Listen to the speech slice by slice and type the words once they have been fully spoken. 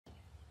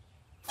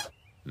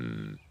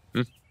Mm.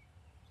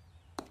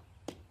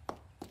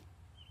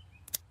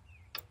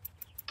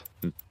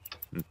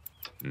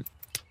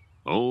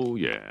 Oh,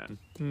 yeah.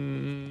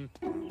 Good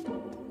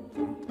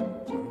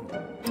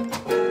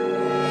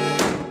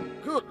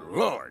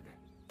Lord.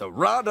 The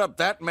rod up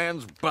that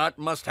man's butt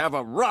must have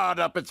a rod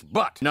up its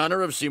butt. In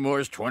honor of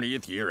Seymour's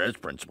 20th year as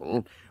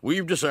principal,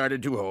 we've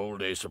decided to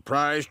hold a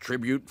surprise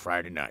tribute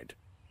Friday night.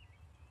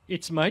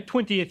 It's my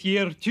 20th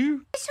year,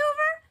 too. Miss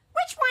Hoover,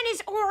 which one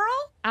is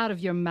oral? Out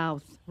of your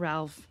mouth,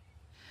 Ralph.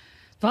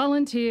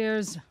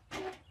 Volunteers.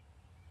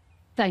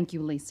 Thank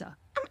you, Lisa.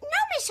 No,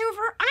 Miss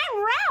Hoover,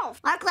 I'm Ralph.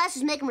 Our class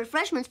is making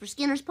refreshments for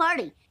Skinner's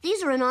party.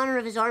 These are in honor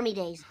of his Army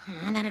days.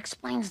 That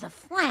explains the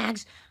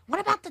flags. What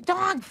about the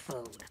dog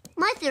food?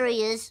 My theory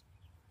is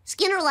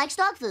Skinner likes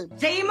dog food.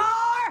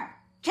 Seymour!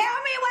 Tell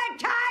me what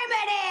time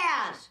it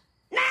is!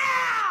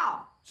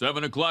 Now!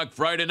 7 o'clock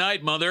Friday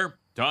night, Mother.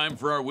 Time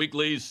for our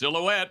weekly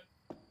silhouette.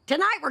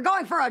 Tonight we're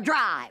going for a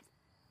drive.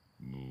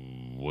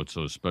 What's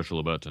so special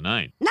about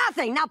tonight?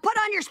 Nothing. Now put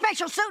on your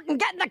special suit and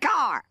get in the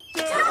car.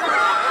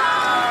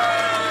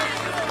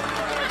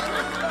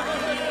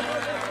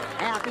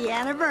 Happy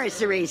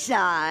anniversary,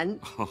 son.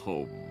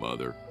 Oh,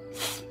 Mother.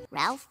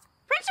 Ralph?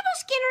 Principal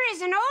Skinner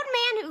is an old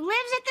man who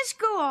lives at the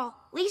school.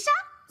 Lisa?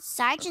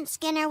 Sergeant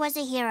Skinner was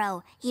a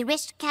hero. He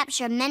risked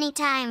capture many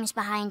times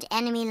behind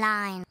enemy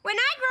lines. When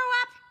I grow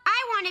up,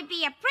 I want to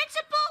be a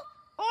principal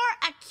or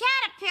a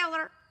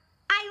caterpillar.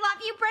 I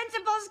love you,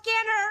 Principal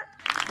Skinner.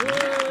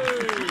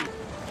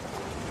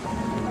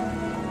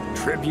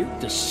 Hey!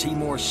 Tribute to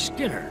Seymour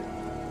Skinner.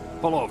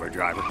 Pull over,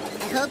 driver.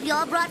 I hope you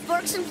all brought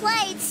forks and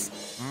plates.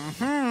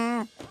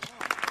 Mm-hmm.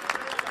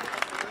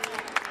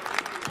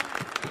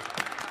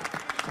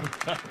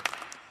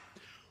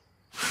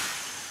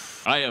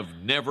 I have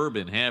never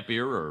been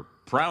happier or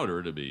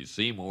prouder to be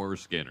Seymour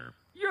Skinner.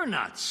 You're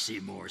not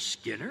Seymour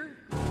Skinner.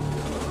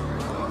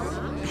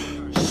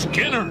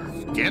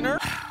 Skinner? Skinner?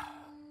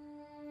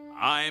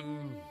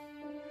 I'm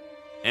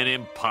an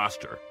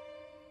imposter.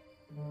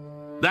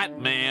 That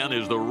man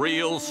is the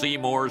real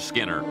Seymour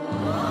Skinner.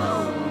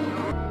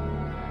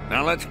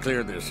 Now let's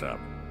clear this up.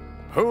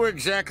 Who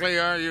exactly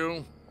are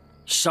you?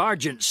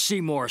 Sergeant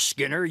Seymour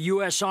Skinner,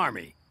 U.S.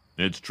 Army.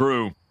 It's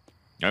true.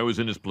 I was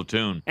in his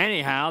platoon.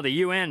 Anyhow, the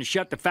UN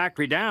shut the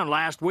factory down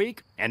last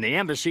week, and the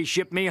embassy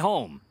shipped me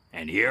home.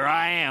 And here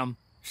I am.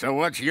 So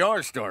what's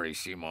your story,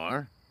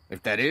 Seymour?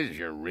 If that is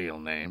your real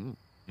name.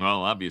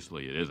 Well,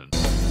 obviously it isn't.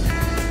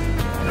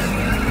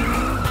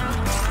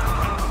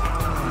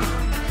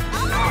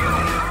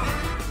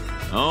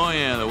 Oh,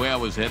 yeah, the way I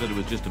was headed, it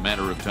was just a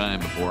matter of time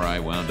before I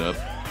wound up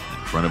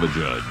in front of a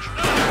judge.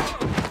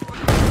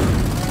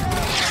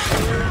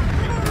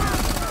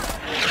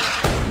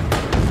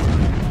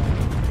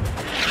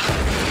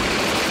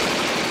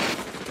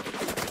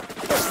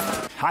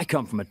 I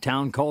come from a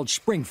town called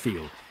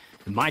Springfield,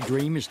 and my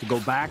dream is to go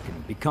back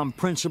and become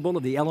principal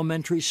of the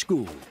elementary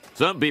school.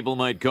 Some people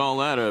might call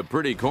that a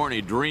pretty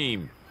corny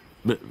dream.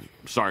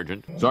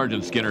 Sergeant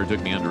Skinner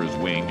took me under his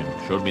wing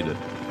and showed me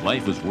that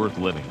life is worth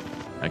living.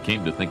 I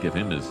came to think of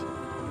him as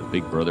the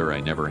big brother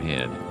I never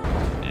had.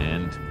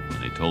 And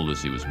when they told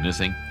us he was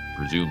missing,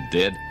 presumed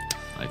dead,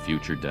 my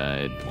future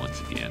died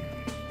once again.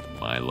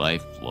 My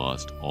life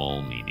lost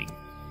all meaning.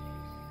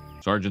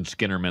 Sergeant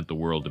Skinner meant the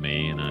world to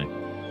me, and I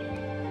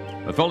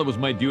felt it was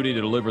my duty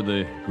to deliver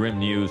the grim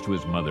news to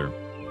his mother.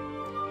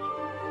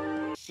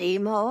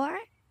 Seymour?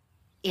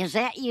 Is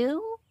that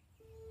you?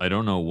 I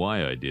don't know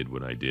why I did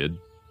what I did.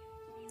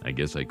 I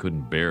guess I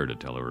couldn't bear to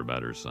tell her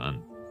about her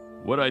son.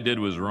 What I did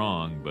was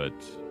wrong, but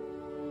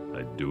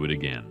I'd do it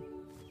again.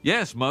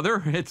 Yes,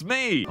 Mother, it's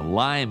me! A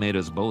lie made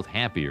us both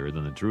happier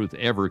than the truth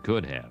ever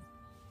could have.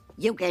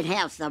 You can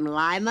have some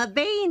lima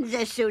beans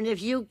as soon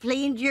as you've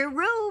cleaned your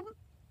room.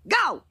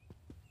 Go!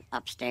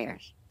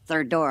 Upstairs.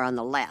 Third door on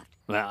the left.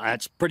 Well,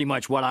 that's pretty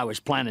much what I was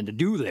planning to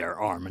do there,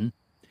 Armin.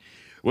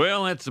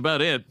 Well, that's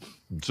about it.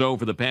 So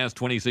for the past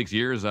 26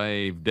 years,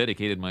 I've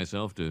dedicated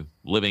myself to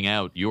living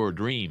out your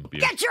dream.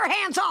 Get your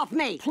hands off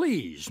me!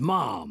 Please,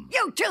 Mom.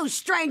 You too,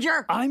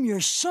 stranger! I'm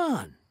your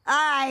son.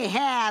 I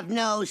have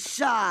no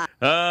son.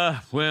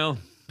 Well,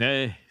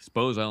 I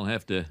suppose I'll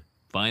have to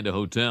find a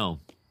hotel.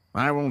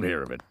 I won't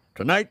hear of it.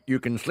 Tonight, you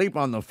can sleep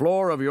on the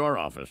floor of your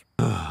office.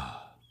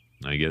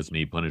 I guess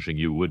me punishing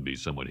you would be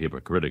somewhat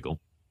hypocritical.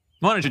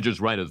 Why don't you just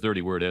write a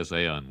 30-word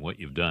essay on what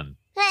you've done?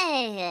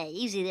 Hey,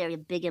 easy there, you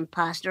big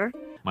imposter.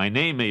 My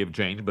name may have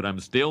changed, but I'm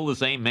still the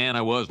same man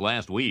I was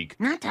last week.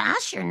 Not to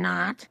us, you're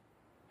not.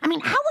 I mean,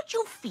 how would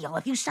you feel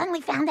if you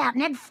suddenly found out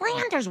Ned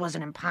Flanders was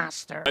an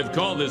imposter? I've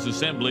called this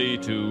assembly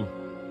to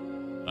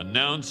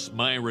announce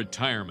my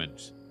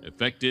retirement,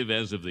 effective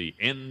as of the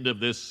end of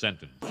this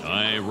sentence.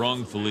 I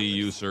wrongfully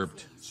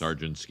usurped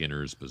Sergeant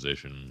Skinner's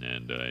position,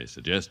 and I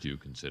suggest you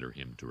consider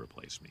him to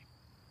replace me.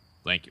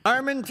 Thank you.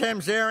 Armin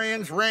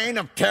Tamzarian's reign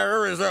of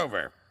terror is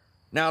over.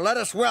 Now let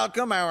us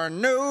welcome our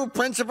new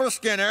Principal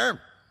Skinner,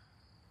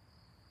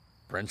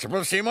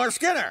 Principal Seymour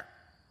Skinner.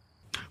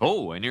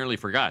 Oh, I nearly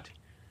forgot.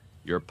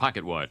 Your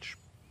pocket watch.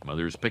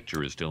 Mother's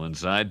picture is still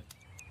inside.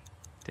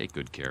 Take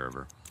good care of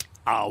her.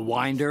 I'll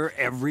wind her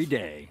every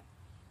day.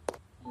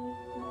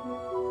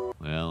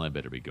 Well, I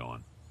better be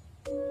going.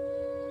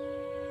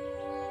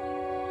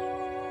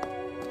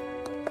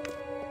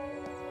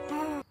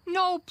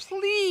 No,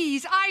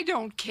 please. I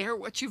don't care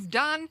what you've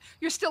done.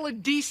 You're still a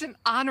decent,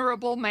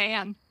 honorable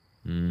man.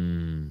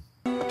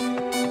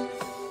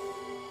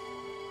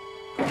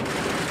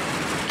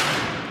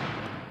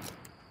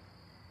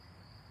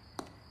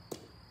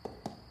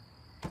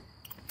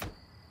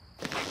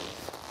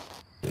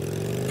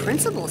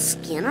 Principal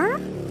Skinner?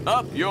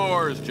 Up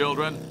yours,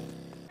 children.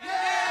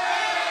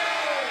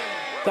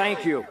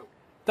 Thank you.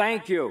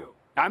 Thank you.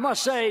 I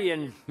must say,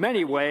 in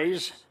many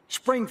ways,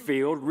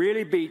 Springfield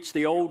really beats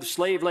the old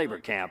slave labor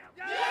camp.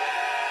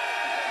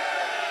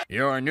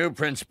 Your new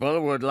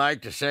principal would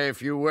like to say a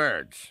few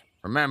words.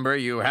 Remember,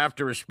 you have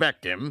to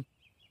respect him.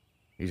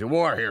 He's a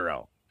war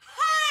hero.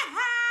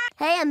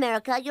 Hey,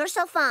 America, you're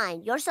so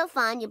fine. You're so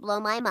fine, you blow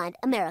my mind.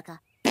 America.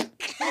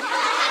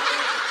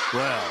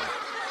 Well,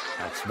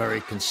 that's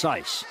very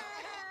concise,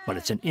 but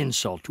it's an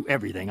insult to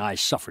everything I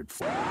suffered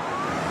for.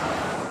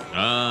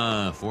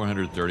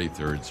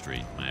 433rd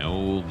Street, my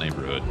old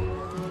neighborhood.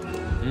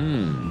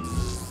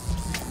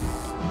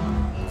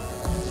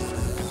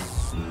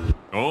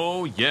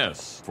 Oh,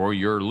 yes, for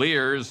your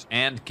leers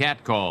and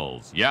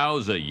catcalls.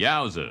 Yowza,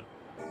 yowza.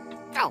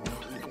 Oh,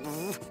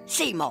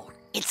 Seymour,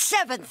 it's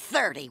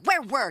 7:30.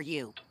 Where were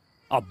you?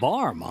 A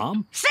bar,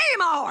 Mom.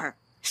 Seymour!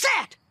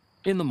 Sit!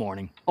 In the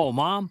morning. Oh,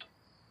 Mom,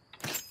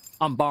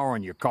 I'm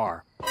borrowing your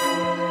car.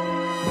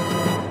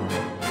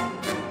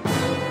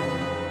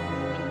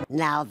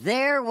 Now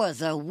there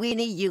was a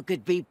Winnie you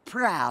could be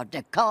proud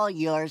to call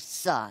your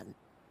son.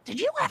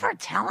 Did you ever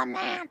tell him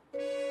that?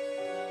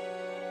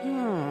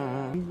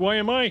 Why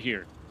am I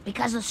here?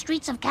 Because the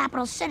streets of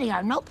Capital City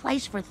are no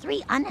place for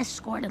 3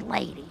 unescorted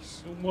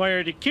ladies. Why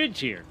are the kids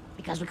here?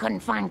 Because we couldn't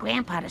find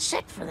Grandpa to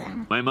sit for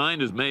them. My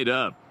mind is made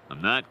up.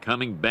 I'm not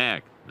coming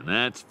back, and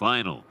that's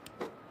final.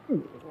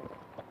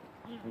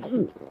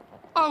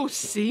 Oh,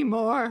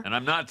 Seymour. And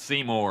I'm not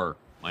Seymour.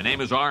 My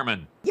name is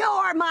Armin.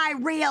 You're my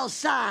real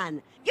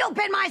son. You've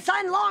been my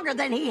son longer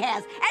than he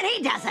has, and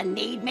he doesn't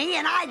need me,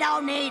 and I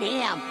don't need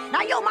him.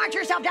 Now you march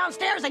yourself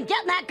downstairs and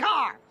get in that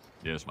car.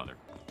 Yes, Mother.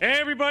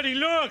 Everybody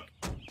look!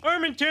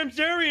 Armin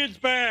Tamzarian's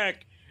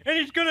back! And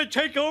he's gonna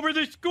take over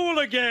the school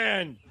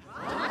again!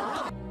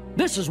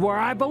 This is where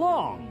I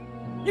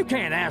belong. You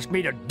can't ask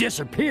me to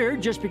disappear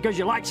just because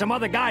you like some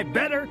other guy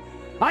better.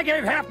 I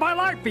gave half my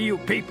life for you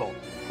people.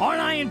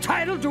 Aren't I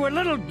entitled to a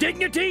little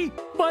dignity?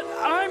 But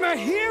I'm a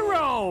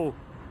hero!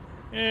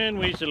 And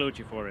we salute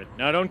you for it.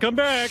 Now don't come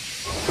back!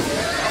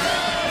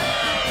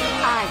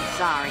 I'm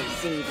sorry,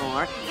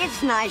 Seymour.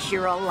 It's nice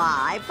you're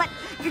alive, but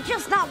you're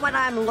just not what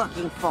I'm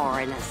looking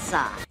for in a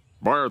son.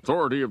 By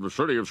authority of the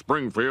city of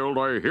Springfield,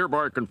 I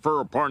hereby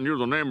confer upon you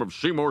the name of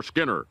Seymour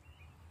Skinner,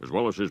 as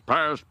well as his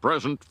past,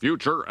 present,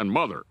 future, and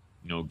mother.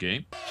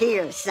 Okay.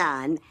 Here,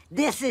 son.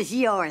 This is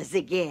yours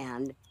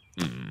again.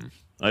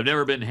 I've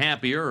never been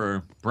happier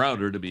or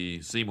prouder to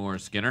be Seymour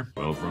Skinner.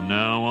 Well, from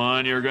now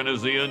on, you're gonna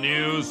see a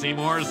new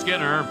Seymour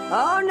Skinner.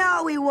 Oh,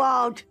 no, we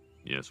won't.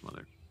 Yes,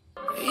 Mother.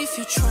 If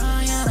you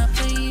try and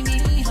play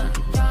me,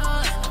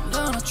 I'm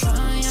gonna try.